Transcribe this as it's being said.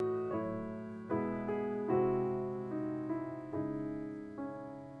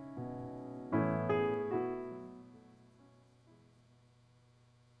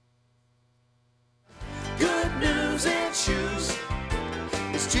choose.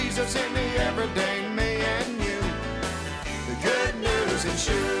 It's Jesus in the everyday me and you. The good news in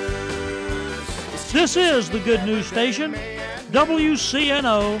shoes. This is the Good News Station,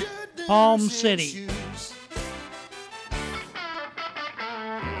 WCNO, Palm City.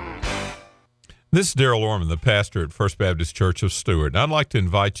 This is Darrell Orman, the pastor at First Baptist Church of Stuart, and I'd like to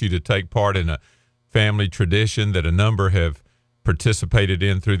invite you to take part in a family tradition that a number have participated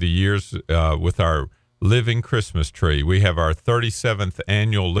in through the years with our Living Christmas Tree. We have our 37th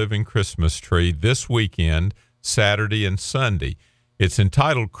annual Living Christmas Tree this weekend, Saturday and Sunday. It's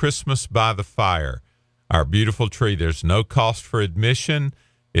entitled Christmas by the Fire. Our beautiful tree, there's no cost for admission.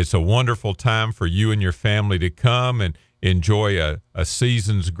 It's a wonderful time for you and your family to come and enjoy a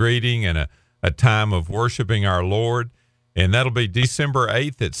season's greeting and a time of worshiping our Lord. And that'll be December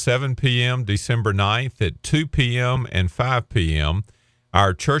 8th at 7 p.m., December 9th at 2 p.m. and 5 p.m.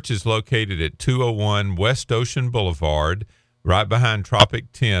 Our church is located at 201 West Ocean Boulevard, right behind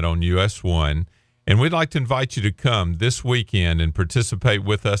Tropic Tent on US 1. And we'd like to invite you to come this weekend and participate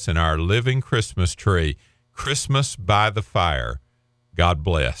with us in our Living Christmas Tree, Christmas by the Fire. God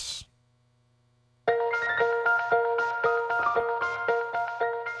bless.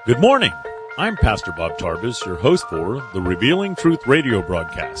 Good morning. I'm Pastor Bob Tarbus, your host for the Revealing Truth radio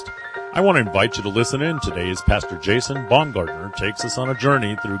broadcast. I want to invite you to listen in today as Pastor Jason Baumgartner takes us on a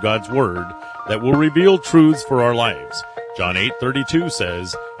journey through God's Word that will reveal truths for our lives. John 8:32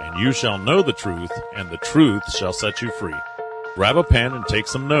 says, "And you shall know the truth, and the truth shall set you free." Grab a pen and take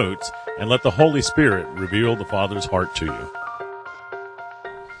some notes, and let the Holy Spirit reveal the Father's heart to you.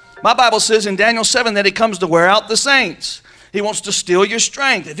 My Bible says in Daniel 7 that he comes to wear out the saints. He wants to steal your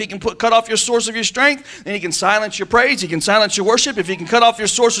strength. If he can cut off your source of your strength, then he can silence your praise. He can silence your worship. If he can cut off your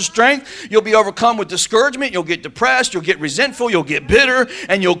source of strength, you'll be overcome with discouragement. You'll get depressed. You'll get resentful. You'll get bitter.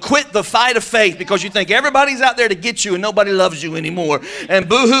 And you'll quit the fight of faith because you think everybody's out there to get you and nobody loves you anymore. And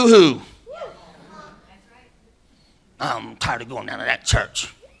boo-hoo-hoo. I'm tired of going down to that church.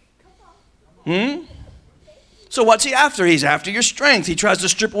 So what's he after? He's after your strength. He tries to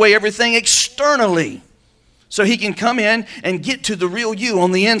strip away everything externally, so he can come in and get to the real you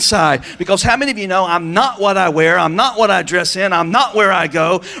on the inside. Because how many of you know I'm not what I wear, I'm not what I dress in, I'm not where I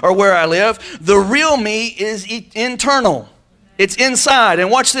go or where I live. The real me is internal. It's inside.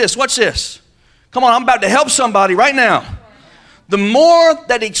 And watch this, watch this. Come on, I'm about to help somebody right now. The more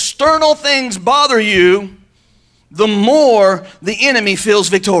that external things bother you, the more the enemy feels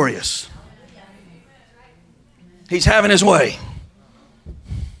victorious. He's having his way.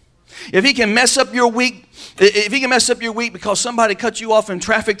 If he can mess up your week, because somebody cut you off in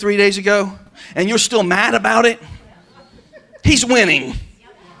traffic 3 days ago and you're still mad about it, he's winning.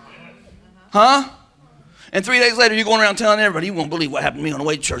 Huh? And 3 days later, you're going around telling everybody, you won't believe what happened to me on the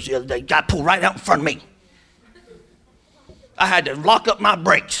way to church the other day. Guy pulled right out in front of me. I had to lock up my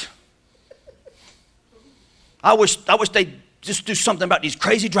brakes. I wish they'd just do something about these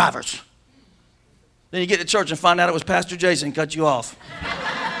crazy drivers. Then you get to church and find out it was Pastor Jason cut you off.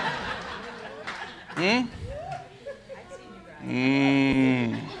 I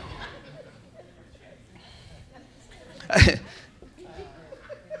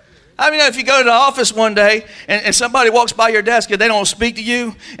mean, if you go to the office one day and somebody walks by your desk and they don't speak to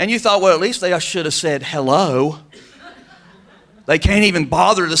you, and you thought, well, at least they should have said hello. They can't even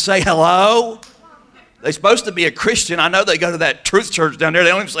bother to say hello. They're supposed to be a Christian. I know they go to that truth church down there. They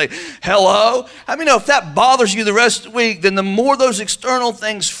don't even say hello. I mean, if that bothers you the rest of the week, then the more those external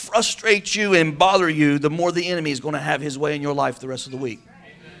things frustrate you and bother you, the more the enemy is going to have his way in your life the rest of the week.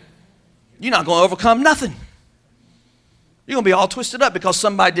 You're not going to overcome nothing. You're going to be all twisted up because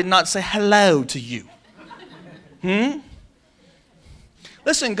somebody did not say hello to you.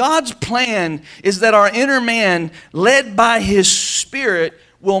 Listen, God's plan is that our inner man, led by his Spirit,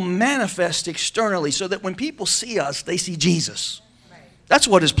 will manifest externally so that when people see us, they see Jesus. That's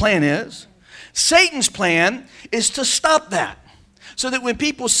what his plan is. Satan's plan is to stop that so that when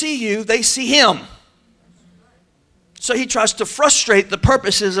people see you, they see him. So he tries to frustrate the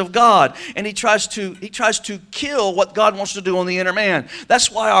purposes of God, and he tries to kill what God wants to do on the inner man.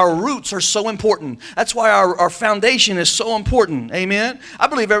 That's why our roots are so important. That's why our foundation is so important. Amen? I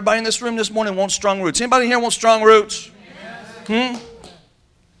believe everybody in this room this morning wants strong roots. Anybody here want strong roots?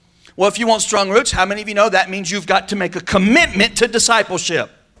 Well, if you want strong roots, how many of you know that means you've got to make a commitment to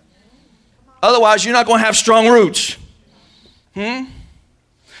discipleship? Otherwise, you're not going to have strong roots.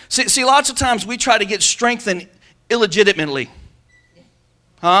 See, lots of times we try to get strengthened illegitimately.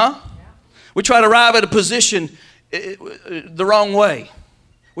 We try to arrive at a position the wrong way.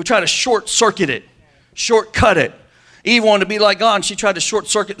 We try to short-circuit it, shortcut it. Eve wanted to be like God, and she tried to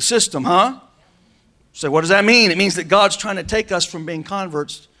short-circuit the system, So what does that mean? It means that God's trying to take us from being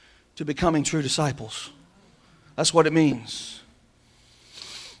converts to becoming true disciples. That's what it means.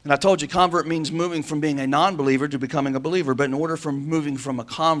 And I told you, convert means moving from being a non-believer to becoming a believer. But in order for moving from a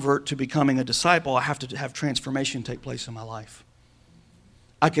convert to becoming a disciple, I have to have transformation take place in my life.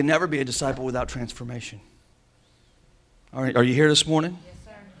 I can never be a disciple without transformation. All right, are you here this morning? Yes,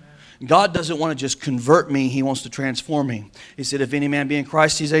 sir. God doesn't want to just convert me. He wants to transform me. He said, if any man be in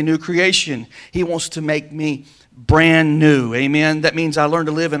Christ, he's a new creation. He wants to make me brand new. Amen? That means I learn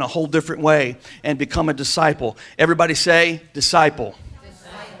to live in a whole different way and become a disciple. Everybody say, disciple.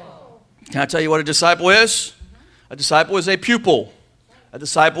 Disciple. Can I tell you what a disciple is? A disciple is a pupil. A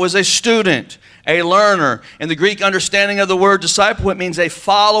disciple is a student, a learner. In the Greek understanding of the word disciple, it means a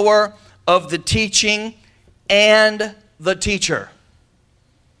follower of the teaching and the teacher.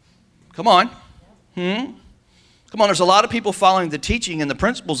 Come on. Come on, there's a lot of people following the teaching and the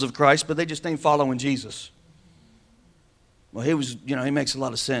principles of Christ, but they just ain't following Jesus. Well, he makes a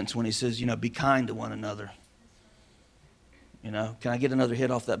lot of sense when he says, be kind to one another. Can I get another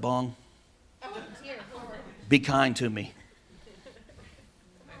hit off that bong? Be kind to me.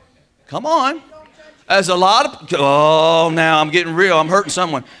 Come on. There's a lot of, now I'm getting real. I'm hurting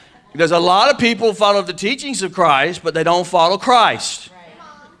someone. There's a lot of people follow the teachings of Christ, but they don't follow Christ.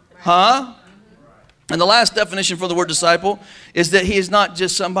 Huh? And the last definition for the word disciple is that he is not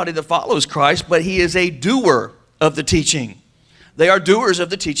just somebody that follows Christ, but he is a doer of the teaching. They are doers of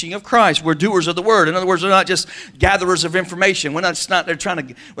the teaching of Christ. We're doers of the word. In other words, they're not just gatherers of information. We're not just out there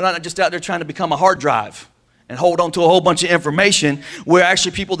trying to become a hard drive and hold on to a whole bunch of information. We're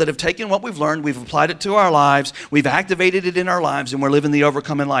actually people that have taken what we've learned, we've applied it to our lives, we've activated it in our lives, and we're living the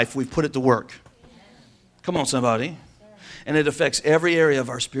overcoming life. We've put it to work. Come on, somebody. And it affects every area of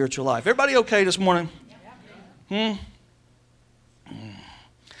our spiritual life. Everybody okay this morning? How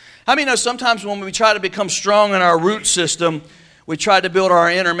many know sometimes when we try to become strong in our root system, we try to build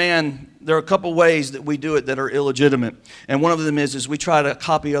our inner man? There are a couple ways that we do it that are illegitimate. And one of them is we try to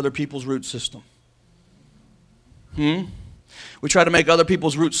copy other people's root system. We try to make other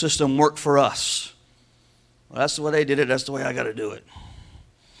people's root system work for us. Well, that's the way they did it. That's the way I got to do it.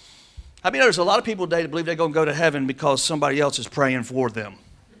 I mean, there's a lot of people today that believe they're going to go to heaven because somebody else is praying for them.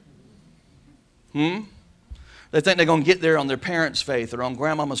 They think they're going to get there on their parents' faith or on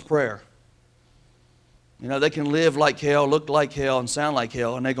grandmama's prayer. They can live like hell, look like hell, and sound like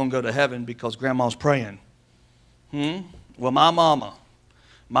hell, and they're going to go to heaven because grandma's praying. Well, my mama,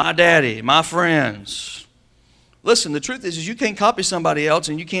 my daddy, my friends. Listen, the truth is you can't copy somebody else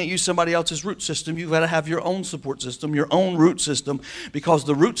and you can't use somebody else's root system. You've got to have your own support system, your own root system, because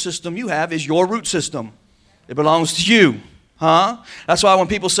the root system you have is your root system. It belongs to you. That's why when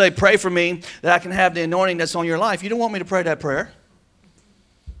people say, pray for me that I can have the anointing that's on your life, you don't want me to pray that prayer.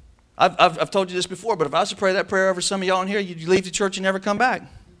 I've told you this before, but if I was to pray that prayer over some of y'all in here, you'd leave the church and never come back.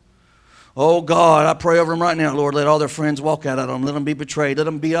 Oh, God, I pray over them right now, Lord. Let all their friends walk out of them. Let them be betrayed. Let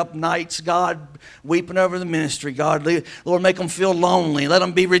them be up nights, God, weeping over the ministry. God, Lord, make them feel lonely. Let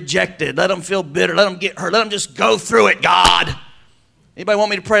them be rejected. Let them feel bitter. Let them get hurt. Let them just go through it, God. Anybody want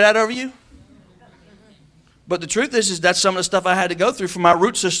me to pray that over you? But the truth is that's some of the stuff I had to go through for my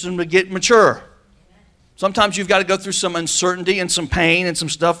root system to get mature. Sometimes you've got to go through some uncertainty and some pain and some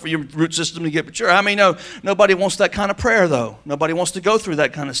stuff for your root system to get mature. How many know nobody wants that kind of prayer, though? Nobody wants to go through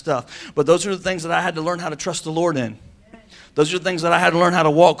that kind of stuff. But those are the things that I had to learn how to trust the Lord in. Those are the things that I had to learn how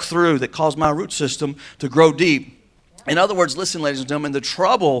to walk through that caused my root system to grow deep. In other words, listen, ladies and gentlemen, the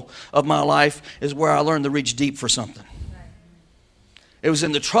trouble of my life is where I learned to reach deep for something. It was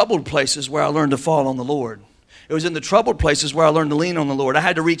in the troubled places where I learned to fall on the Lord. It was in the troubled places where I learned to lean on the Lord. I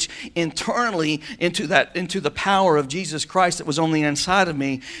had to reach internally into the power of Jesus Christ that was on the inside of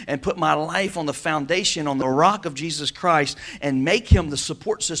me and put my life on the foundation, on the rock of Jesus Christ, and make him the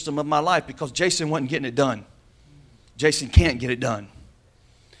support system of my life, because Jason wasn't getting it done. Jason can't get it done.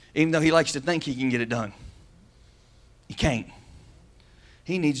 Even though he likes to think he can get it done. He can't.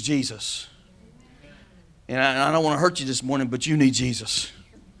 He needs Jesus. And I don't want to hurt you this morning, but you need Jesus.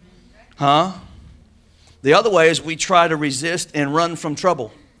 The other way is we try to resist and run from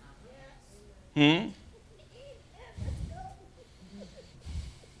trouble.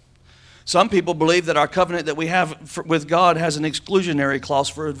 Some people believe that our covenant that we have with God has an exclusionary clause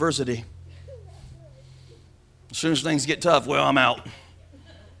for adversity. As soon as things get tough, well, I'm out.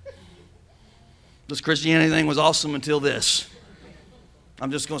 This Christianity thing was awesome until this.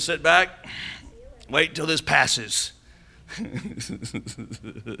 I'm just going to sit back, wait till this passes.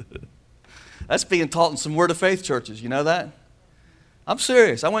 That's being taught in some Word of Faith churches. You know that? I'm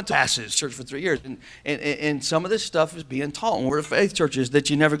serious. I went to Passage Church for 3 years, and some of this stuff is being taught in Word of Faith churches, that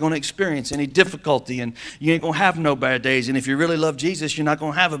you're never going to experience any difficulty, and you ain't going to have no bad days. And if you really love Jesus, you're not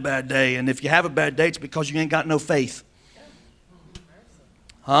going to have a bad day. And if you have a bad day, it's because you ain't got no faith.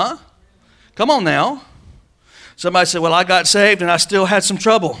 Huh? Come on now. Somebody said, well, I got saved and I still had some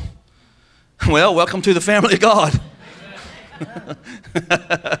trouble. Well, welcome to the family of God.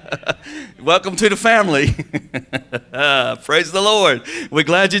 Welcome to the family. Praise the Lord. We're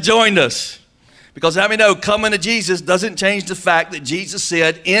glad you joined us. Because how many know coming to Jesus doesn't change the fact that Jesus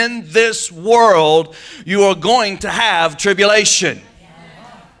said, in this world you are going to have tribulation.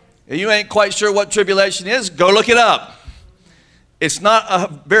 And you ain't quite sure what tribulation is, go look it up. It's not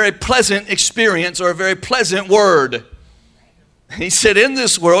a very pleasant experience or a very pleasant word. He said, in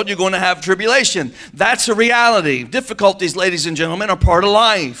this world, you're going to have tribulation. That's a reality. Difficulties, ladies and gentlemen, are part of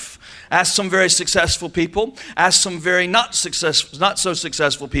life. Ask some very successful people. Ask some very not so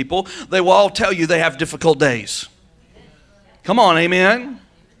successful people. They will all tell you they have difficult days. Come on, amen?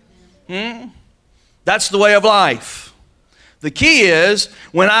 That's the way of life. The key is,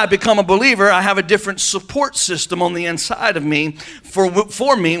 when I become a believer, I have a different support system on the inside of me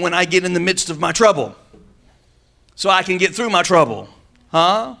for me when I get in the midst of my trouble. So I can get through my trouble.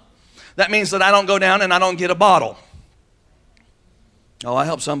 Huh? That means that I don't go down and I don't get a bottle. Oh, I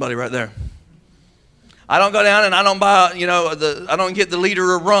helped somebody right there. I don't go down and I don't buy, I don't get the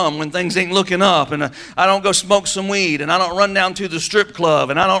liter of rum when things ain't looking up, and I don't go smoke some weed, and I don't run down to the strip club,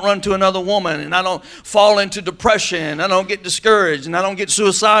 and I don't run to another woman, and I don't fall into depression, I don't get discouraged, and I don't get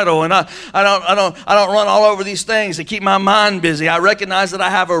suicidal, and I don't run all over these things to keep my mind busy. I recognize that I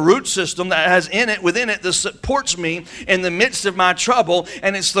have a root system that has within it that supports me in the midst of my trouble,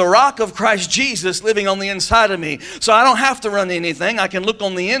 and it's the rock of Christ Jesus living on the inside of me. So I don't have to run anything. I can look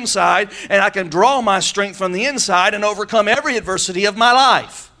on the inside, and I can draw my strength from the inside and overcome every adversity of my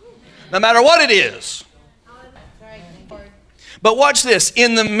life, no matter what it is. But watch this.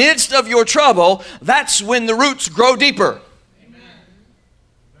 In the midst of your trouble, that's when the roots grow deeper.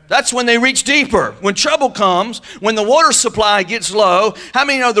 That's when they reach deeper. When trouble comes, when the water supply gets low, how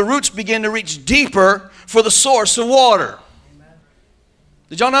many know the roots begin to reach deeper for the source of water?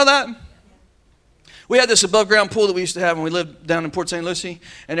 Did y'all know that? We had this above ground pool that we used to have when we lived down in Port St. Lucie,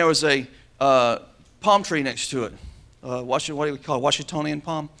 and there was a palm tree next to it. What do we call it? Washingtonian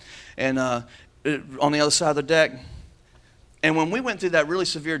palm. And on the other side of the deck. And when we went through that really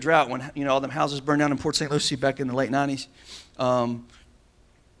severe drought, when all them houses burned down in Port St. Lucie back in the late 90s,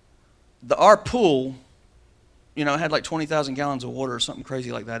 our pool, had like 20,000 gallons of water or something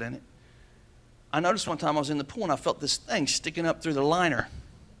crazy like that in it. I noticed one time I was in the pool and I felt this thing sticking up through the liner.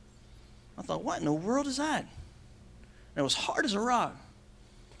 I thought, what in the world is that? And it was hard as a rock.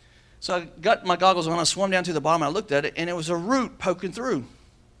 So I got my goggles on, I swam down to the bottom, and I looked at it, and it was a root poking through.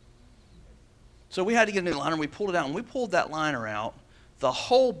 So we had to get a new liner, and we pulled it out. And we pulled that liner out. The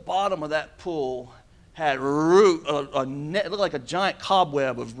whole bottom of that pool had it looked like a giant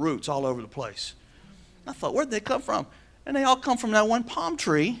cobweb of roots all over the place. I thought, where'd they come from? And they all come from that one palm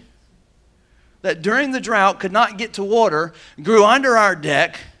tree that during the drought could not get to water, grew under our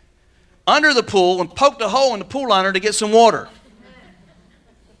deck, under the pool, and poked a hole in the pool liner to get some water.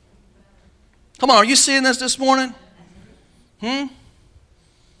 Come on, are you seeing this morning?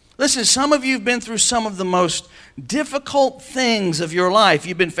 Listen, some of you have been through some of the most difficult things of your life.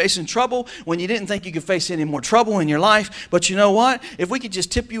 You've been facing trouble when you didn't think you could face any more trouble in your life. But you know what? If we could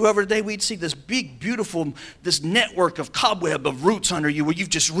just tip you over today, we'd see this big, beautiful, this network of cobweb of roots under you where you've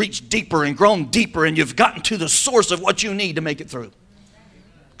just reached deeper and grown deeper, and you've gotten to the source of what you need to make it through.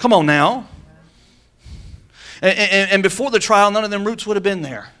 Come on now. And before the trial, none of them roots would have been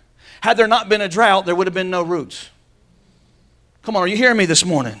there. Had there not been a drought, there would have been no roots. Come on, are you hearing me this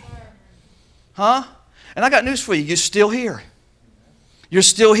morning? Huh? And I got news for you. You're still here. You're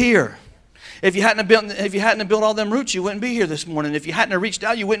still here. If you hadn't built all them roots, you wouldn't be here this morning. If you hadn't reached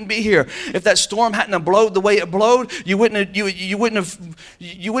out, you wouldn't be here. If that storm hadn't have blowed the way it blowed, you wouldn't have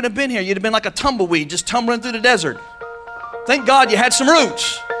been here. You'd have been like a tumbleweed just tumbling through the desert. Thank God you had some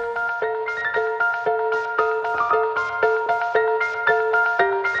roots.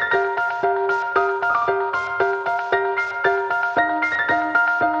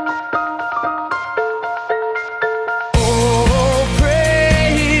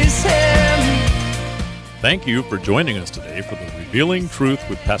 Thank you for joining us today for the Revealing Truth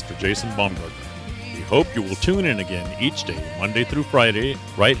with Pastor Jason Baumgartner. We hope you will tune in again each day, Monday through Friday,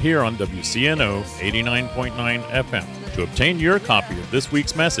 right here on WCNO 89.9 FM. To obtain your copy of this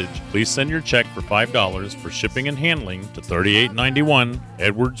week's message, please send your check for $5 for shipping and handling to 3891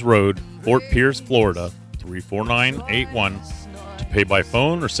 Edwards Road, Fort Pierce, Florida, 34981. To pay by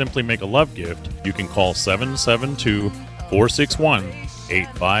phone or simply make a love gift, you can call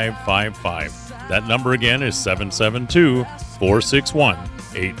 772-461-8555. That number again is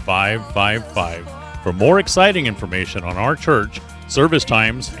 772-461-8555. For more exciting information on our church, service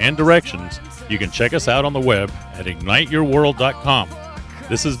times, and directions, you can check us out on the web at igniteyourworld.com.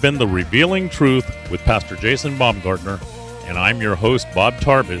 This has been The Revealing Truth with Pastor Jason Baumgartner, and I'm your host, Bob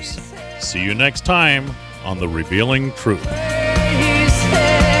Tarbis. See you next time on The Revealing Truth.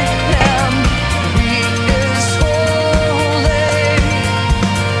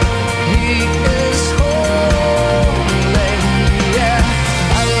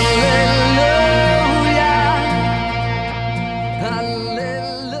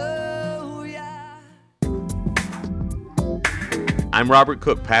 I'm Robert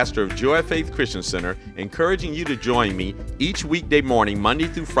Cook, pastor of Joy of Faith Christian Center, encouraging you to join me each weekday morning, Monday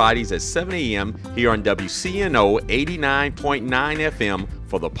through Fridays at 7 a.m. here on WCNO 89.9 FM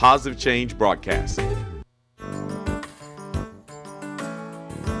for the Positive Change broadcast.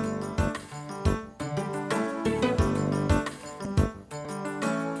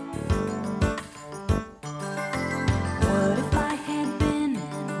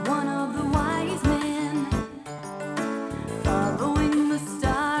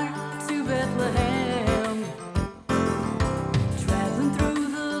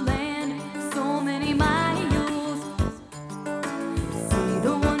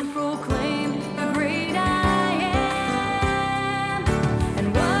 The one proclaimed the great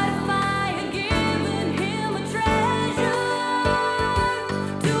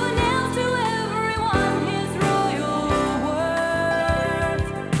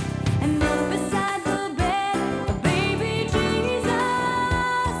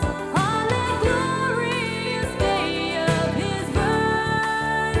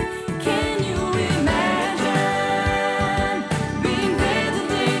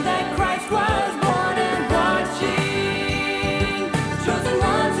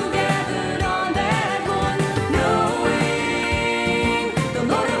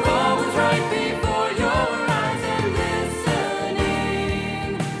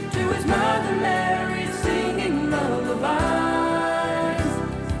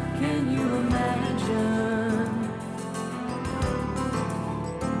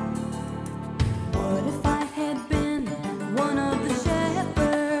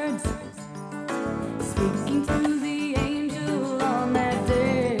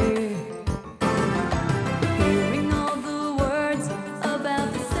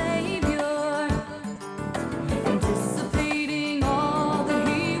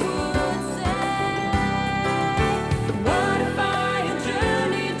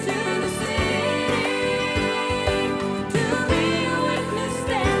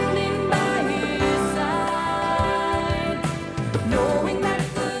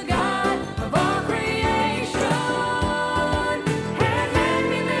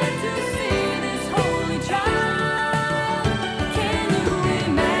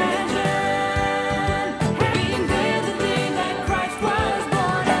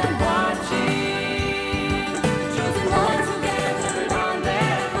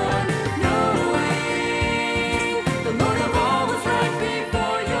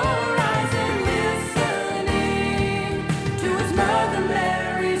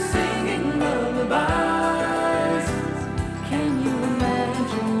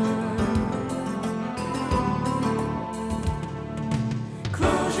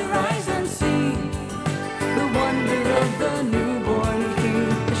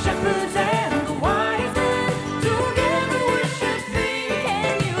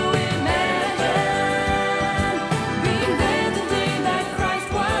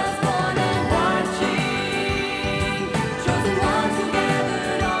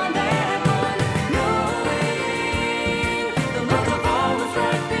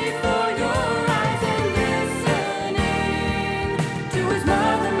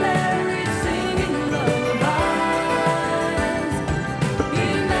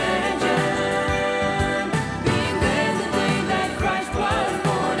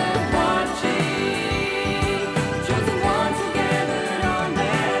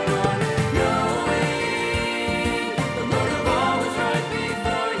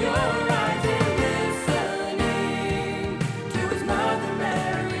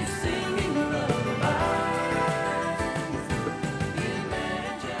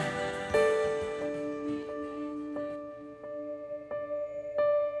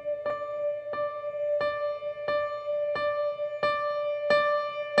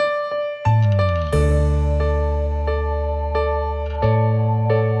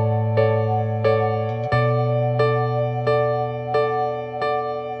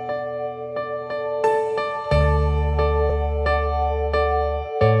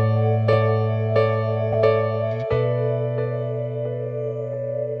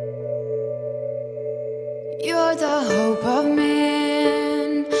You're the hope of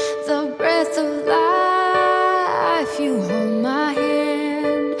man, the breath of life. You hold my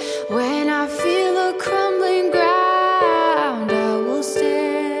hand. When I feel the crumbling ground, I will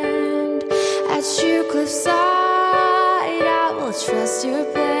stand. At your cliffside, I will trust your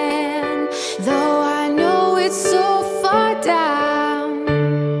plan. Though I know it's so far down,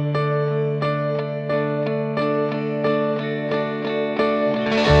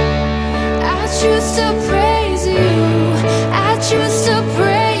 I choose to praise you. I choose to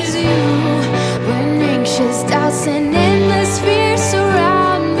praise you. When anxious doubts and endless fears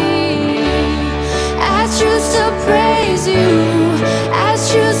surround me, I choose to praise you. I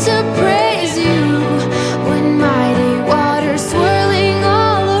choose to praise you. When mighty waters swirling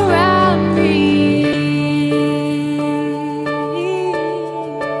all around me,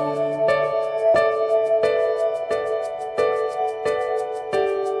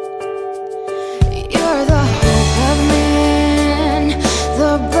 you're the hope of man,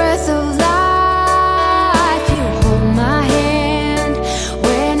 the breath of life. You hold my hand.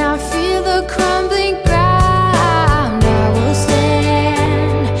 When I feel the crumbling ground, I will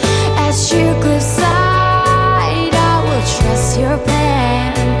stand. At your cliffside, I will trust your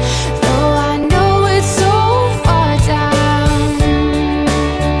plan. Though I know it's so far down,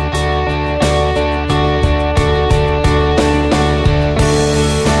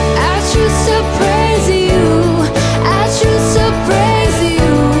 I choose to praise you. I choose to praise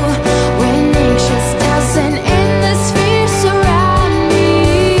you. When anxious doubts and endless fears surround me,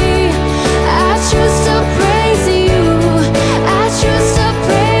 I choose to praise you. I choose to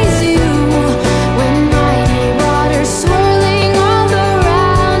praise you. When mighty waters swirling all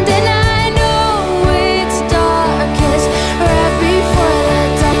around, and I know it's darkest right before the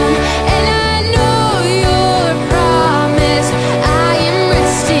dawn, and I know your promise I am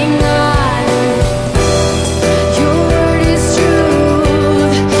resting on. Your word is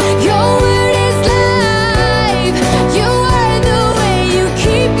truth. Your word is life. You are the way. You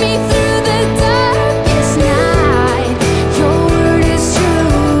keep me through the darkest night. Your word is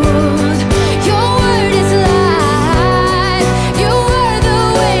truth. Your word is life. You are the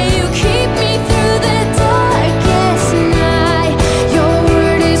way. You keep me through the darkest night. Your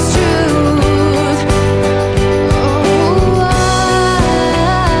word is truth.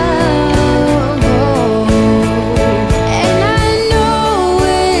 And I know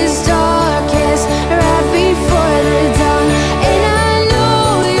it's darkest right before the dawn, and I know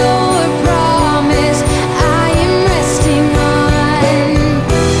your promise I am resting on.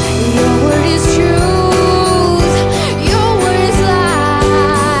 Your word is truth. Your word is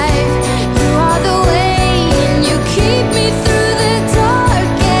life. You are the way, and you keep me through the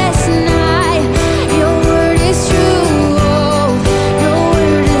darkest night. Your word is truth. Your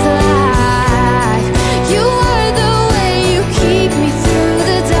word is life. You are the way. You keep me through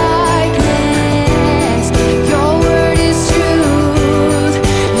the darkness. Your word is truth.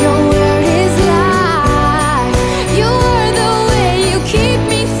 Your word is life. You are the way. You keep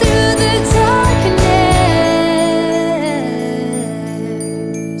me through the darkness.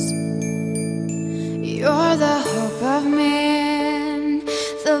 You're the hope of man,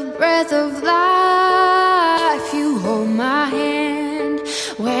 the breath of life. You hold my hand.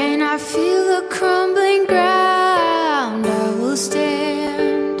 When I feel the crumbling ground, I will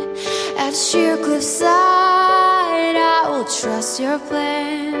stand. At your cliffside, I will trust your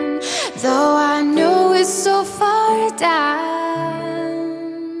plan. Though I know it's so far down.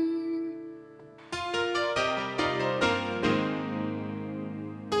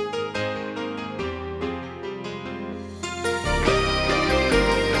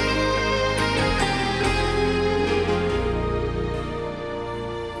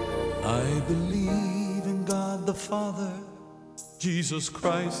 I believe in God the Father, Jesus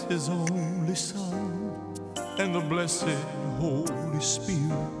Christ, his only Son, and the blessed Holy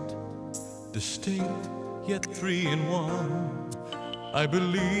Spirit, distinct yet three in one. I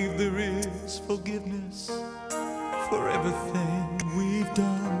believe there is forgiveness for everything we've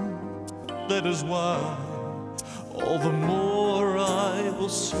done. That is why all the more I will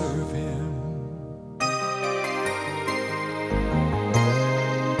serve him.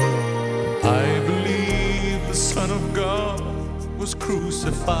 I believe the Son of God was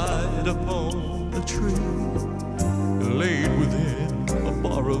crucified upon a tree, laid within a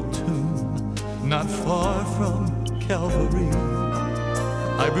borrowed tomb, not far from Calvary.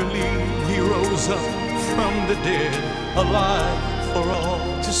 I believe he rose up from the dead, alive for all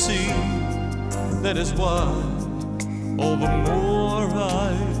to see. That is why all the more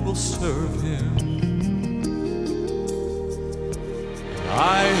I will serve him.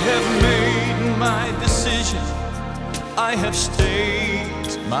 I have made my decision I have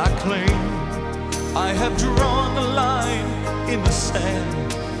staked my claim. I have drawn a line in the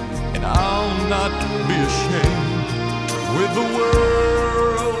sand, and I'll not be ashamed. With the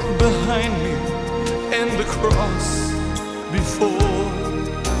world behind me and the cross before,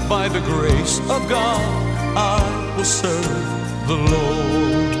 by the grace of God, I will serve the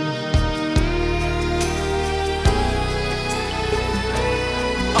Lord.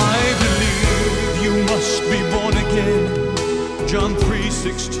 I believe you must be born again. John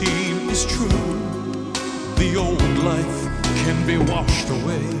 3:16 is true. The old life can be washed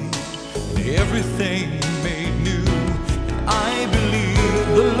away, and everything made new. And I believe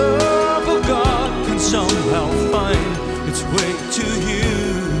the love of God can somehow find its way to you.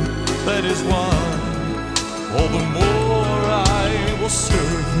 That is why all the more I will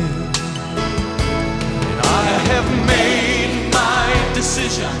serve Him. And I have made my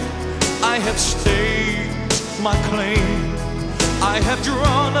decision. I have staked my claim. I have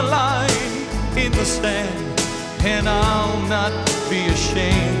drawn a line in the sand, and I'll not be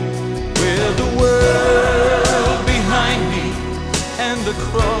ashamed. With the world behind me and the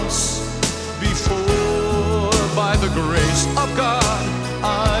cross before, by the grace of God,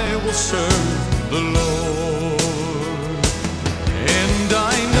 I will serve the Lord. And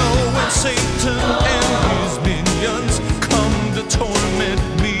I know when Satan and his minions come to torment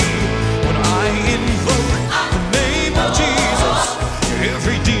me, when I invoke the name of Jesus,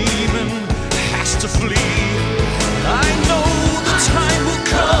 every demon has to flee. I know the time will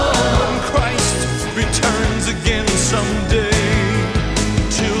come when Christ returns again someday.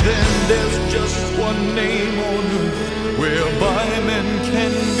 Till then, there's just one name on earth whereby men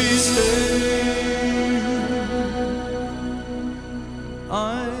can be saved.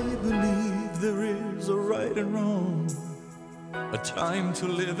 I believe there is a right and wrong, a time to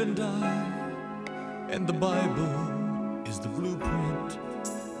live and die, and the Bible is the blueprint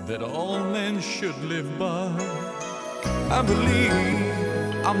that all men should live by. I believe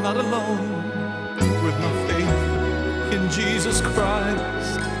I'm not alone with my faith in Jesus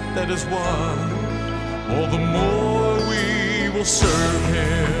Christ. That is why all the more we will serve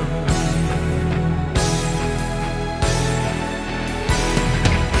Him.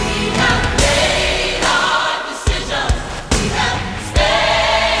 We have made our decision. We have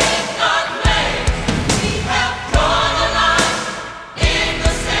staked our claim. We have drawn a line in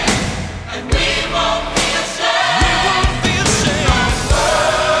the sand, and we won't be ashamed. We won't be ashamed. The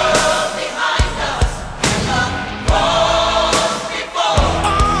world behind us and the cross before.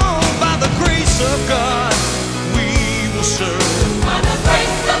 Oh, by the grace of God, we will serve. By the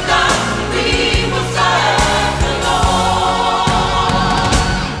grace of God, we will serve the Lord.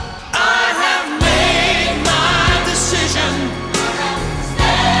 I have made my decision.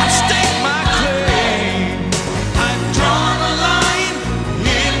 I've staked my claim. I've drawn a line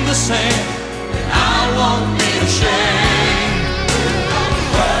in the sand, and I won't be ashamed.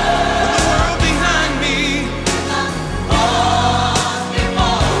 With the world behind me, oh,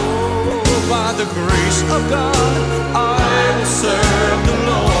 by the grace of God, I will serve the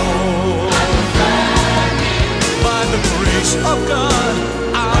Lord. By the grace of God,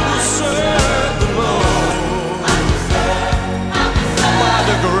 I will serve the Lord. By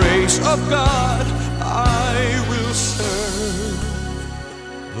the grace of God, I will serve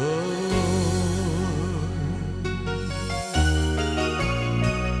the Lord.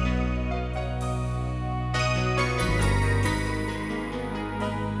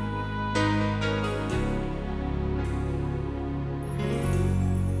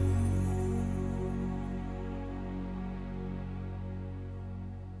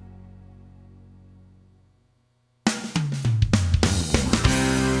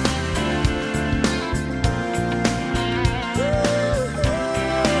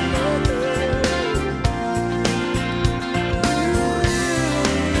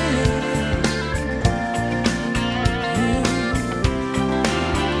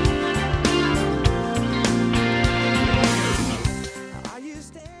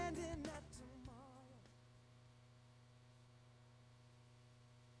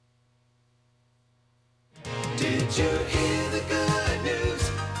 Did you hear the good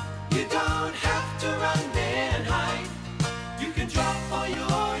news? You don't have to run and hide. You can drop all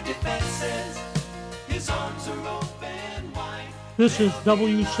your defenses. His arms are open wide. This is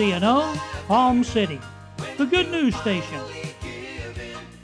WCNO, Palm City, the good news station.